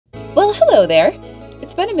Well, hello there!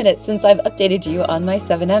 It's been a minute since I've updated you on my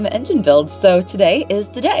 7M engine build, so today is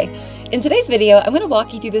the day. In today's video, I'm going to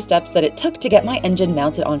walk you through the steps that it took to get my engine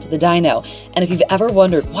mounted onto the dyno. And if you've ever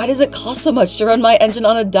wondered, why does it cost so much to run my engine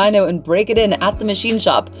on a dyno and break it in at the machine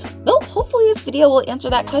shop? Well, hopefully this video will answer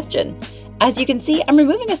that question. As you can see, I'm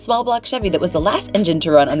removing a small block Chevy that was the last engine to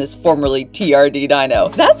run on this formerly TRD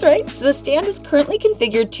dyno. That's right, so the stand is currently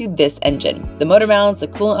configured to this engine. The motor mounts, the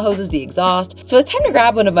coolant hoses, the exhaust. So it's time to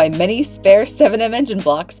grab one of my many spare 7M engine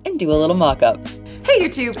blocks and do a little mock-up. Hey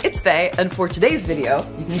YouTube, it's Faye, and for today's video,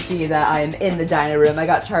 you can see that I am in the dyno room. I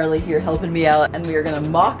got Charlie here helping me out, and we are gonna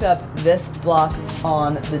mock up this block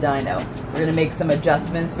on the dyno. We're gonna make some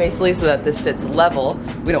adjustments basically so that this sits level.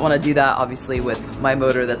 We don't wanna do that obviously with my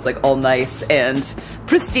motor that's like all nice and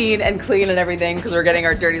pristine and clean and everything, because we're getting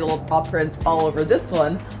our dirty little paw prints all over this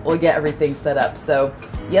one. We'll get everything set up. So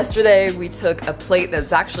yesterday we took a plate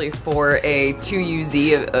that's actually for a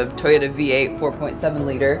 2UZ of Toyota V8 4.7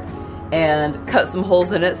 liter and cut some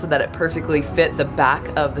holes in it so that it perfectly fit the back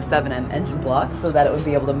of the 7M engine block so that it would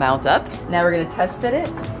be able to mount up. Now we're gonna test fit it,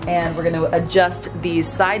 and we're gonna adjust these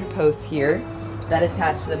side posts here that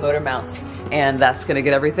attach to the motor mounts, and that's gonna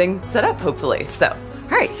get everything set up hopefully. So,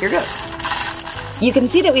 all right, here goes. You can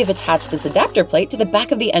see that we've attached this adapter plate to the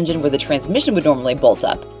back of the engine where the transmission would normally bolt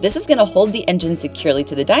up. This is going to hold the engine securely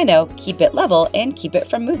to the dyno, keep it level, and keep it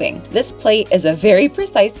from moving. This plate is a very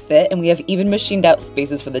precise fit, and we have even machined out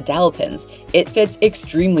spaces for the dowel pins. It fits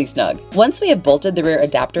extremely snug. Once we have bolted the rear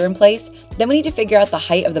adapter in place, then we need to figure out the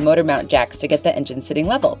height of the motor mount jacks to get the engine sitting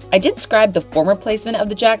level. I did scribe the former placement of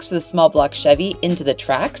the jacks for the small block Chevy into the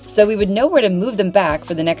tracks, so we would know where to move them back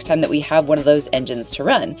for the next time that we have one of those engines to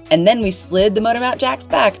run. And then we slid the motor mount jacks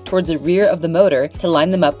back towards the rear of the motor to line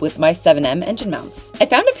them up with my 7M engine mounts. I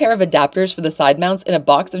found a pair of adapters for the side mounts in a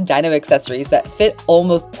box of dyno accessories that fit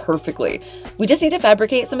almost perfectly. We just need to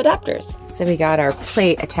fabricate some adapters. So we got our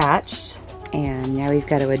plate attached, and now we've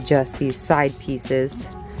got to adjust these side pieces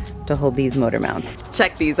to hold these motor mounts.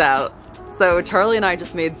 Check these out. So Charlie and I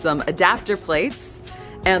just made some adapter plates,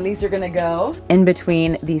 and these are gonna go in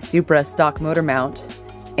between the Supra stock motor mount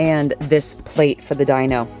and this plate for the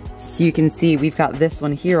dyno. So you can see we've got this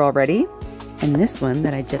one here already, and this one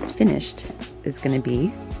that I just finished is gonna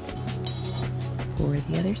be for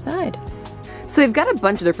the other side. So we've got a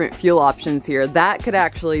bunch of different fuel options here. That could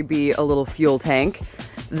actually be a little fuel tank.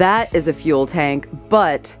 That is a fuel tank,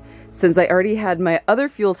 but since I already had my other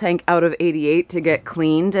fuel tank out of 88 to get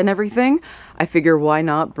cleaned and everything, I figure why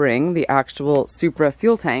not bring the actual Supra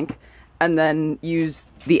fuel tank and then use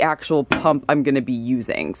the actual pump I'm gonna be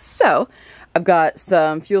using. So I've got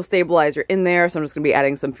some fuel stabilizer in there, so I'm just gonna be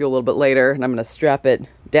adding some fuel a little bit later, and I'm gonna strap it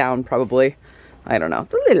down probably. I don't know,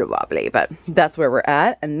 it's a little wobbly, but that's where we're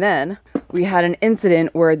at. And then we had an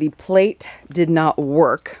incident where the plate did not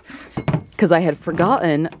work because I had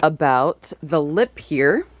forgotten about the lip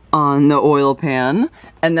here on the oil pan,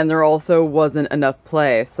 and then there also wasn't enough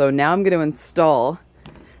play. So now I'm going to install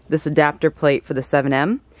this adapter plate for the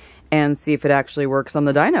 7M and see if it actually works on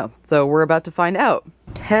the dyno. So we're about to find out.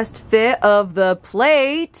 Test fit of the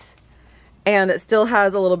plate, and it still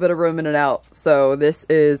has a little bit of room in and out. So this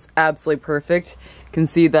is absolutely perfect. You can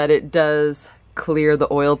see that it does clear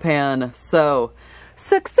the oil pan. So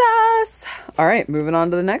success! All right, moving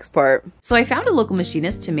on to the next part. So I found a local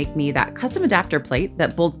machinist to make me that custom adapter plate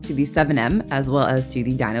that bolts to the 7M as well as to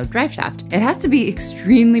the dyno drive shaft. It has to be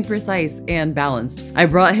extremely precise and balanced. I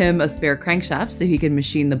brought him a spare crankshaft so he could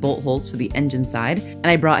machine the bolt holes for the engine side, and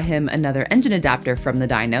I brought him another engine adapter from the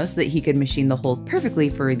dyno so that he could machine the holes perfectly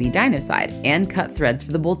for the dyno side and cut threads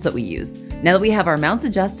for the bolts that we use. Now that we have our mounts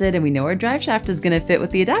adjusted and we know our drive shaft is gonna fit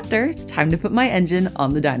with the adapter, it's time to put my engine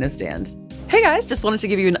on the dyno stand. Hey guys, just wanted to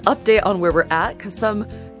give you an update on where we're at because some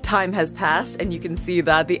time has passed and you can see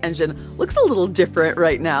that the engine looks a little different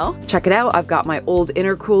right now. Check it out, I've got my old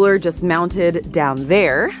intercooler just mounted down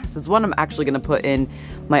there. This is one I'm actually gonna put in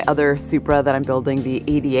my other Supra that I'm building, the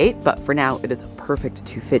 88, but for now it is perfect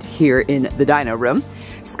to fit here in the dyno room.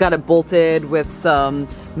 Just got it bolted with some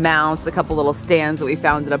mounts, a couple little stands that we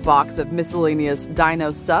found in a box of miscellaneous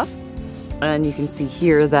dyno stuff. And you can see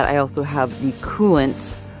here that I also have the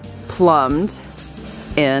coolant plumbed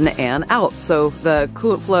in and out. So the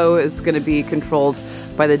coolant flow is going to be controlled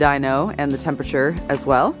by the dyno and the temperature as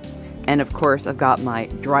well. And of course I've got my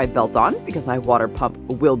dry belt on because my water pump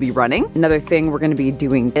will be running. Another thing we're going to be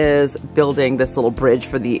doing is building this little bridge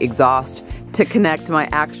for the exhaust to connect my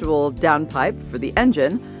actual downpipe for the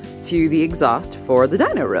engine to the exhaust for the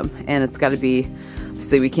dyno room. And it's got to be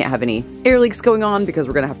Obviously we can't have any air leaks going on because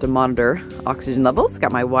we're gonna have to monitor oxygen levels.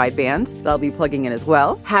 Got my wideband that I'll be plugging in as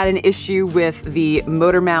well. Had an issue with the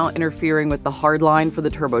motor mount interfering with the hard line for the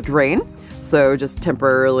turbo drain. So just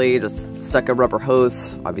temporarily just stuck a rubber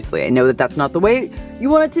hose. Obviously I know that that's not the way you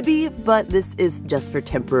want it to be, but this is just for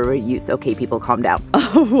temporary use. Okay, people, calm down.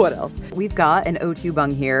 What else? We've got an O2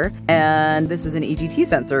 bung here, and this is an EGT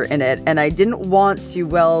sensor in it, and I didn't want to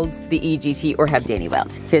weld the EGT or have Danny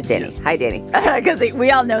weld. Here's Danny. Yes. Hi, Danny. Because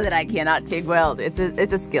we all know that I cannot TIG weld. It's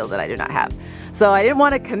a skill that I do not have. So I didn't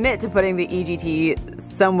want to commit to putting the EGT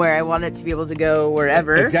somewhere. I want it to be able to go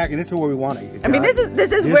wherever. Exactly, this is where we want it. I mean, this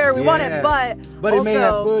is where we want it, but also, it may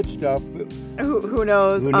have good stuff. Who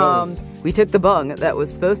knows? Who knows? We took the bung that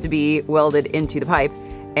was supposed to be welded into the pipe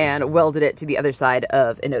and welded it to the other side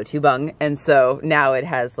of an O2 bung, and so now it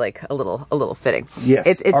has like a little fitting. Yes,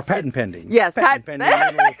 it's our patent pending. Yes, patent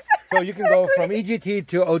pending. So you can go from EGT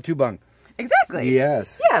to O2 bung. Exactly.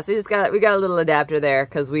 Yes. Yeah, so we got a little adapter there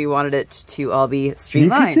because we wanted it to all be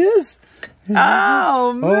streamlined. Look at this.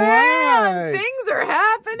 Oh man, right. Things are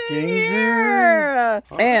happening here.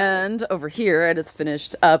 And over here, I just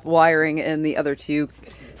finished up wiring in the other two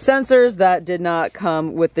sensors that did not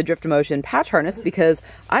come with the drift motion patch harness because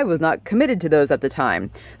I was not committed to those at the time.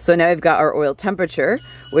 So now I've got our oil temperature,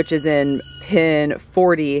 which is in pin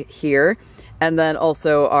 40 here, and then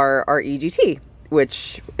also our EGT,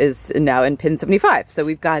 which is now in pin 75. So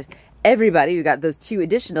we've got those two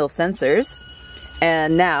additional sensors.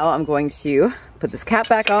 And now I'm going to put this cap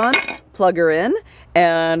back on, plug her in,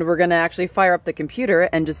 and we're gonna actually fire up the computer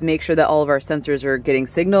and just make sure that all of our sensors are getting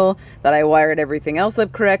signal, that I wired everything else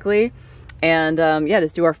up correctly, and yeah,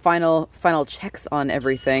 just do our final checks on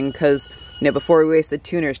everything, because you know, before we waste the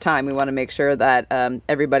tuner's time, we want to make sure that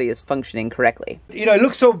everybody is functioning correctly. You know, it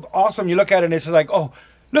looks so awesome. You look at it and it's like, oh,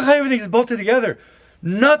 look how everything's bolted together.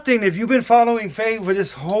 Nothing, if you've been following Faye for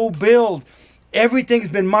this whole build, everything's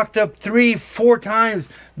been mocked up 3-4 times.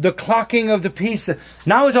 The clocking of the piece.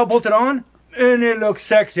 Now it's all bolted on, and it looks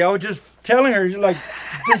sexy. I was just telling her, like,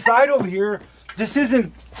 this side over here, this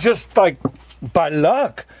isn't just like by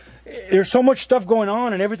luck. There's so much stuff going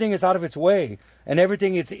on, and everything is out of its way, and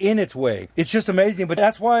everything is in its way. It's just amazing. But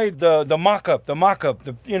that's why the mock-up,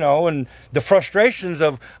 you know, and the frustrations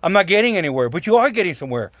of I'm not getting anywhere, but you are getting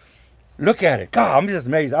somewhere. Look at it. God, I'm just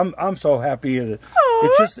amazed. I'm so happy.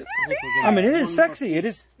 It's just, I mean, it is sexy. It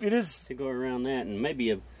is. To go around that, and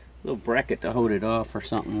maybe a little bracket to hold it off or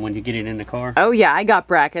something when you get it in the car. Oh yeah, I got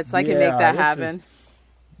brackets. I can make that happen.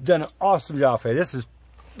 Done an awesome job, Faye. This is,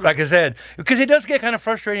 like I said, because it does get kind of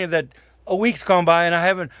frustrating that a week's gone by and I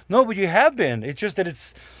haven't. No, but you have been. It's just that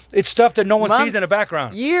it's stuff that no one sees in the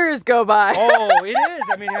background. Years go by. Oh, it is.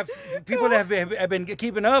 I mean, people that have been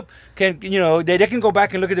keeping up can, you know, they can go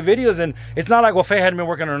back and look at the videos, and it's not like, well, Faye hadn't been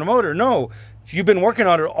working on the motor. No, you've been working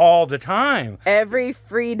on it all the time. Every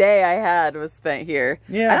free day I had was spent here.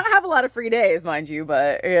 Yeah. I don't have a lot of free days, mind you,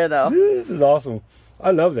 but you know. This is awesome.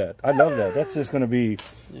 I love that. I love that. That's just going to be.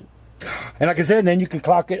 Yeah. And like I said, then you can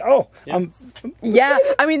clock it. Oh, yeah. Yeah,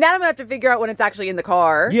 I mean, that I'm gonna have to figure out when it's actually in the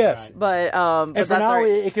car. Yes. But and for now, right.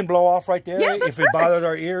 It can blow off right there. Yeah, if it bothers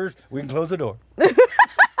our ears, we can close the door.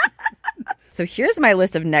 So here's my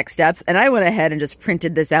list of next steps, and I went ahead and just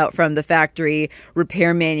printed this out from the factory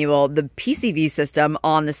repair manual, the PCV system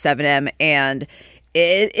on the 7M, and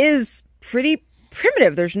it is pretty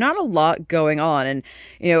primitive. There's not a lot going on. And,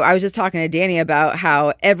 you know, I was just talking to Danny about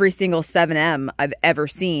how every single 7M I've ever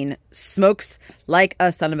seen smokes like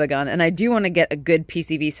a son of a gun. And I do want to get a good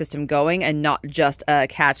PCV system going and not just a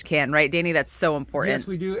catch can, right, Danny? That's so important. Yes,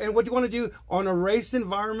 we do. And what you want to do on a race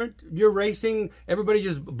environment, you're racing, everybody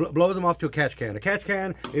just blows them off to a catch can. A catch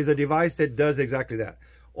can is a device that does exactly that.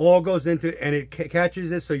 All goes into, and it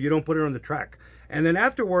catches it so you don't put it on the track. And then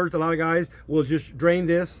afterwards, a lot of guys will just drain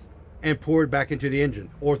this and pour it back into the engine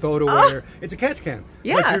or throw it away. It's a catch can.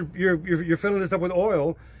 Yeah. But you're filling this up with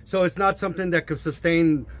oil, so it's not something that could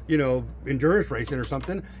sustain, you know, endurance racing or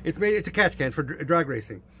something. It's a catch can for drag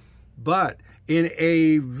racing. But in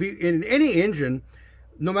any engine,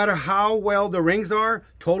 no matter how well the rings are,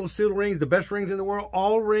 total seal rings, the best rings in the world,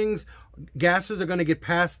 all rings, gases are going to get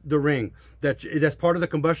past the ring. That's part of the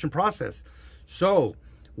combustion process. So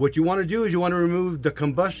what you want to do is you want to remove the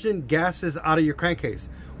combustion gases out of your crankcase.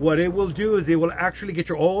 What it will do is it will actually get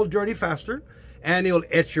your oil dirty faster, and it will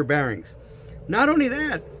etch your bearings. Not only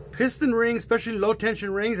that, piston rings, especially low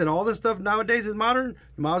tension rings, and all this stuff nowadays is modern,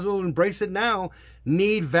 you might as well embrace it now,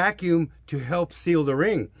 need vacuum to help seal the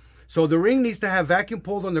ring. So the ring needs to have vacuum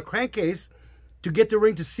pulled on the crankcase to get the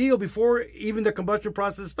ring to seal before even the combustion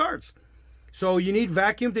process starts. So you need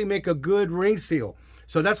vacuum to make a good ring seal.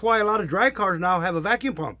 So that's why a lot of drag cars now have a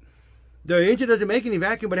vacuum pump. The engine doesn't make any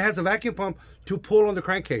vacuum, but it has a vacuum pump to pull on the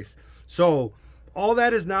crankcase. So all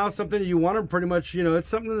that is now something that you want to pretty much, you know, it's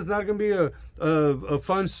something that's not going to be a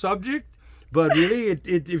fun subject, but really,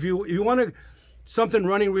 if you want something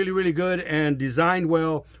running really, really good and designed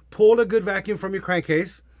well, pull a good vacuum from your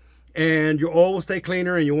crankcase, and your oil will stay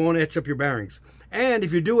cleaner and you won't etch up your bearings. And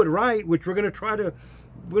if you do it right, which we're going to try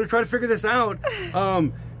to figure this out,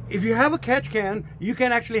 if you have a catch can, you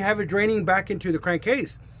can actually have it draining back into the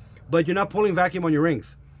crankcase, but you're not pulling vacuum on your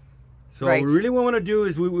rings. So what we really want to do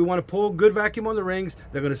is we want to pull good vacuum on the rings.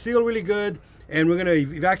 They're going to seal really good, and we're going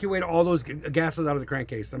to evacuate all those gases out of the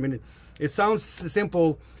crankcase. I mean, it sounds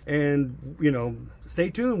simple, and, you know, stay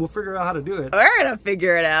tuned. We'll figure out how to do it. We're going to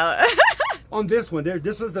figure it out. On this one,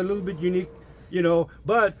 this is a little bit unique, you know,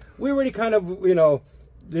 but we already kind of, you know,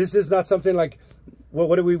 this is not something like, well,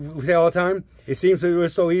 what do we say all the time? It seems it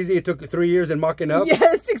was so easy. It took 3 years and mocking up.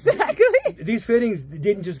 Yes, exactly. These fittings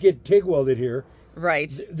didn't just get TIG welded here.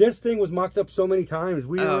 Right. This thing was mocked up so many times.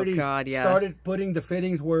 We already yeah. started putting the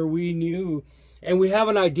fittings where we knew, and we have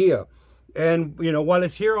an idea. And, you know, while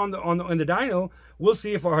it's here on the dyno, we'll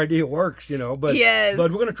see if our idea works, you know. But yes.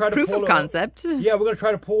 But we're going to try to proof of concept. Yeah, we're going to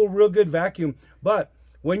try to pull real good vacuum. But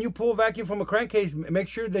when you pull vacuum from a crankcase, make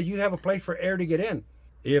sure that you have a place for air to get in.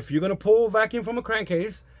 If you're going to pull vacuum from a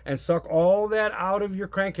crankcase and suck all that out of your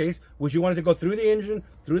crankcase, which you want it to go through the engine,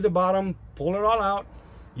 through the bottom, pull it all out,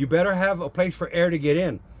 you better have a place for air to get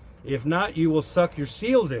in. If not, you will suck your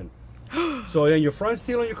seals in. So then your front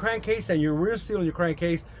seal on your crankcase and your rear seal on your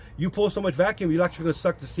crankcase, you pull so much vacuum, you're actually going to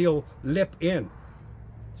suck the seal lip in.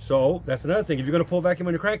 So that's another thing. If you're going to pull vacuum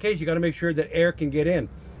on your crankcase, you got to make sure that air can get in.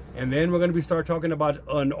 And then we're going to start talking about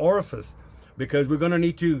an orifice, because we're going to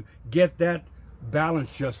need to get that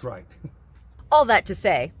balance just right. All that to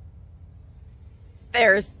say,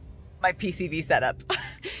 there's my PCV setup.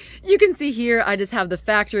 You can see here, I just have the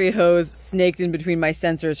factory hose snaked in between my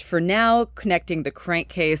sensors for now, connecting the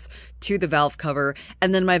crankcase to the valve cover.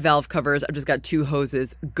 And then my valve covers, I've just got 2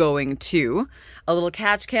 hoses going to a little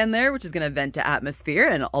catch can there, which is going to vent to atmosphere.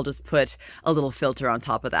 And I'll just put a little filter on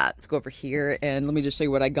top of that. Let's go over here and let me just show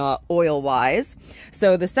you what I got oil-wise.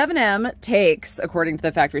 So the 7M takes, according to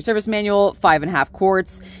the factory service manual, 5.5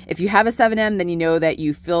 quarts. If you have a 7M, then you know that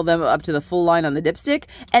you fill them up to the full line on the dipstick,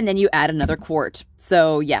 and then you add another quart.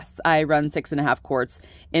 So yes, I run 6.5 quarts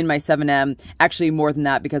in my 7M. Actually more than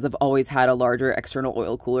that, because I've always had a larger external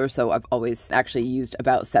oil cooler. So I've always actually used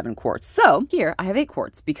about 7 quarts. So here I have 8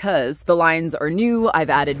 quarts because the lines are new.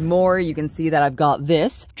 I've added more. You can see that I've got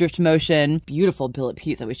this drift motion, beautiful billet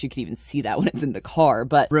piece. I wish you could even see that when it's in the car,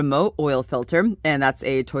 but remote oil filter. And that's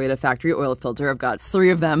a Toyota factory oil filter. I've got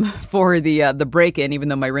 3 of them for the break-in, even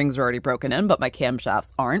though my rings are already broken in, but my camshafts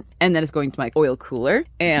aren't. And then it's going to my oil cooler.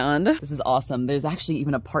 And this is awesome. There's actually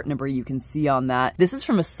even a part number you can see on that. This is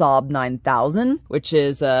from a Saab 9000, which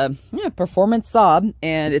is a performance Saab,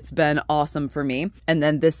 and it's been awesome for me. And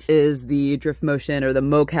then this is the drift motion, or the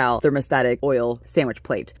Mocal thermostatic oil sandwich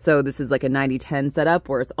plate. So this is like a 90-10 setup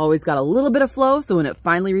where it's always got a little bit of flow. So when it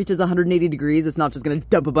finally reaches 180 degrees, it's not just going to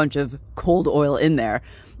dump a bunch of cold oil in there.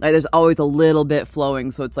 Like, there's always a little bit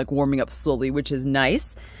flowing, so it's like warming up slowly, which is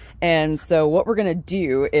nice. And so what we're gonna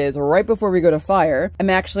do is, right before we go to fire,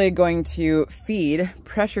 I'm actually going to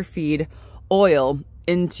pressure feed oil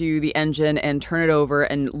into the engine and turn it over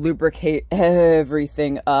and lubricate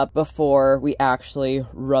everything up before we actually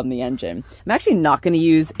run the engine. I'm actually not going to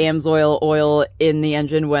use AMSOIL oil in the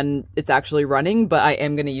engine when it's actually running, but I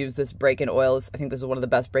am going to use this break-in oil. I think this is one of the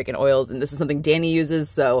best break-in oils, and this is something Danny uses,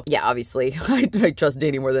 so yeah, obviously I trust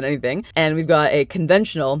Danny more than anything. And we've got a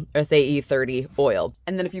conventional SAE 30 oil.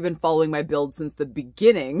 And then if you've been following my build since the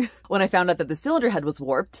beginning, when I found out that the cylinder head was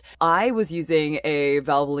warped, I was using a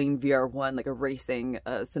Valvoline VR1, like a racing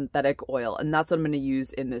synthetic oil, and that's what I'm going to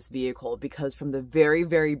use in this vehicle, because from the very,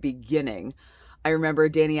 very beginning, I remember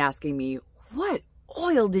Danny asking me, what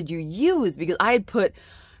oil did you use? Because I had put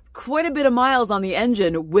quite a bit of miles on the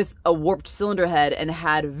engine with a warped cylinder head and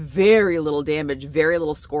had very little damage, very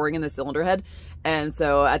little scoring in the cylinder head. And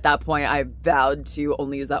so at that point, I vowed to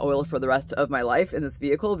only use that oil for the rest of my life in this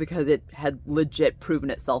vehicle, because it had legit proven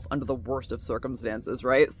itself under the worst of circumstances,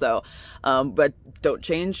 right? So, but don't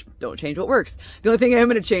change what works. The only thing I'm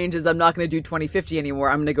going to change is I'm not going to do 2050 anymore.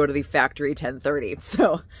 I'm going to go to the factory 1030.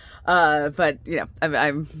 So, but you know,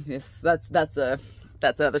 I'm yes, that's a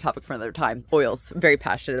that's another topic for another time. Oils, very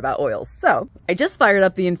passionate about oils. So I just fired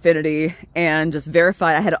up the Infinity and just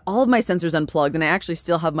verified I had all of my sensors unplugged, and I actually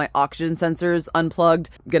still have my oxygen sensors unplugged.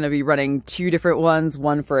 I'm gonna be running 2 different ones,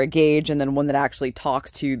 one for a gauge and then one that actually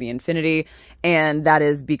talks to the Infinity. And that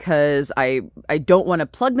is because I don't want to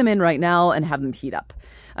plug them in right now and have them heat up.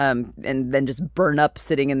 And then just burn up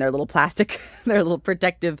sitting in their little plastic, their little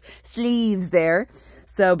protective sleeves there.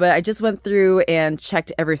 So, but I just went through and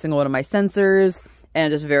checked every single one of my sensors and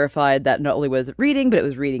just verified that not only was it reading, but it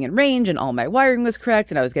was reading in range and all my wiring was correct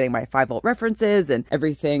and I was getting my 5-volt references and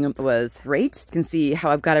everything was great. You can see how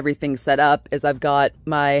I've got everything set up is I've got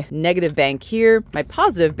my negative bank here, my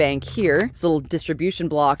positive bank here, so little distribution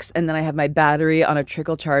blocks, and then I have my battery on a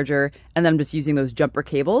trickle charger, and then I'm just using those jumper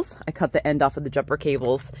cables. I cut the end off of the jumper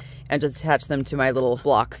cables and just attach them to my little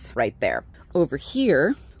blocks right there. Over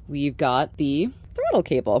here, we've got the throttle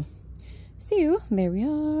cable. So there we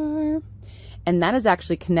are. And that is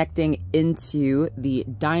actually connecting into the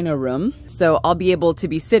dyno room. So I'll be able to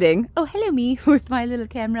be sitting, oh, hello me, with my little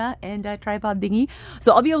camera and a tripod thingy.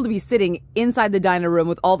 So I'll be able to be sitting inside the dyno room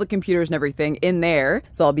with all the computers and everything in there.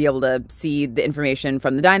 So I'll be able to see the information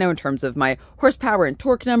from the dyno in terms of my horsepower and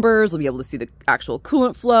torque numbers. I'll be able to see the actual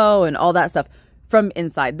coolant flow and all that stuff from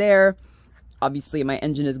inside there. Obviously my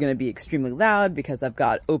engine is going to be extremely loud because I've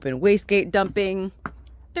got open wastegate dumping.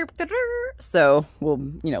 So we'll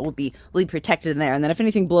be protected in there. And then if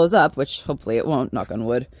anything blows up, which hopefully it won't, knock on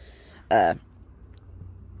wood,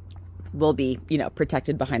 we'll be,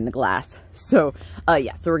 protected behind the glass. So,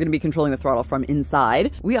 yeah, so we're going to be controlling the throttle from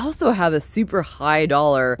inside. We also have a super high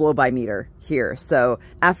dollar blow-by meter here. So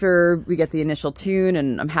after we get the initial tune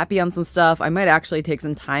and I'm happy on some stuff, I might actually take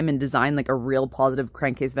some time and design like a real positive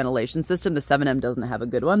crankcase ventilation system. The 7M doesn't have a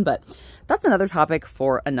good one, but that's another topic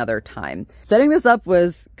for another time. Setting this up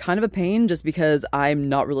was kind of a pain just because I'm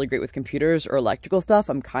not really great with computers or electrical stuff.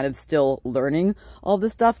 I'm kind of still learning all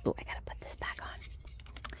this stuff. Oh, I gotta put this back on.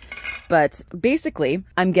 But basically,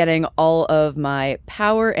 I'm getting all of my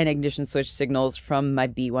power and ignition switch signals from my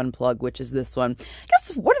B1 plug, which is this one. I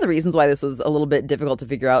guess one of the reasons why this was a little bit difficult to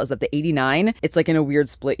figure out is that the 89, it's like in a weird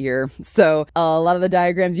split year. So a lot of the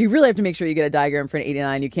diagrams, you really have to make sure you get a diagram for an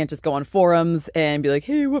 89. You can't just go on forums and be like,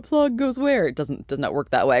 hey, what plug goes where? It does not work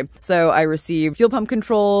that way. So I received fuel pump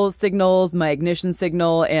control signals, my ignition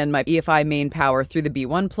signal, and my EFI main power through the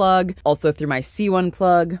B1 plug, also through my C1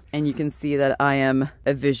 plug. And you can see that I am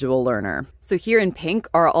a visual learner. So here in pink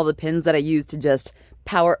are all the pins that I use to just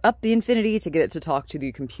power up the Infinity to get it to talk to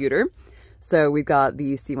the computer. So we've got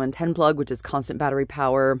the C110 plug, which is constant battery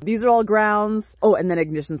power. These are all grounds. Oh, and then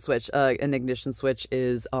ignition switch. An ignition switch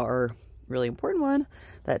is our really important one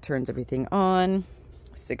that turns everything on.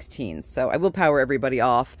 16. So I will power everybody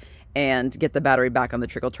off and get the battery back on the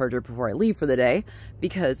trickle charger before I leave for the day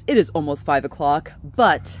because it is almost 5 o'clock.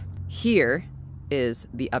 But here is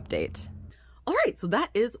the update. All right, so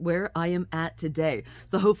that is where I am at today.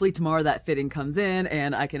 So hopefully tomorrow that fitting comes in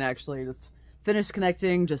and I can actually just finish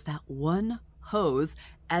connecting just that one hose,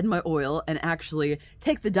 add my oil, and actually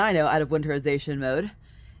take the dyno out of winterization mode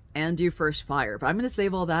and do first fire. But I'm going to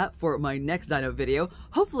save all that for my next dyno video.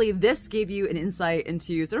 Hopefully this gave you an insight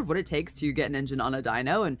into sort of what it takes to get an engine on a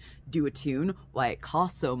dyno and do a tune, why it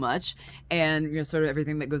costs so much, and sort of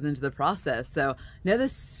everything that goes into the process. So now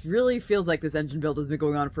this really feels like this engine build has been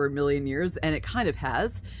going on for a million years, and it kind of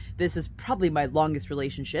has. This is probably my longest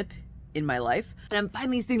relationship in my life, and I'm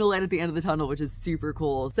finally seeing the light at the end of the tunnel, which is super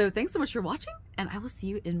cool. So thanks so much for watching, and I will see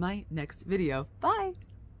you in my next video. Bye!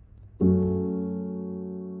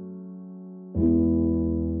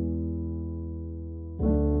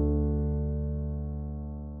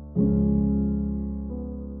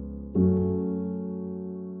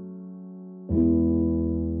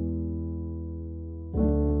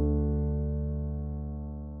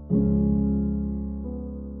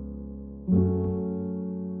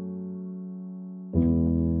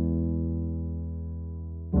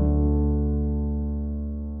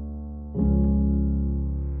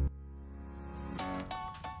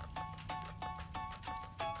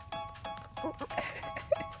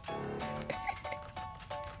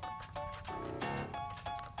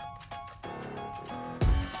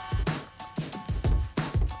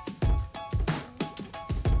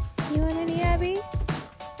 You want any, Abby?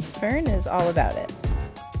 Fern is all about it.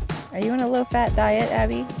 Are you on a low-fat diet,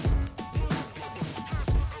 Abby?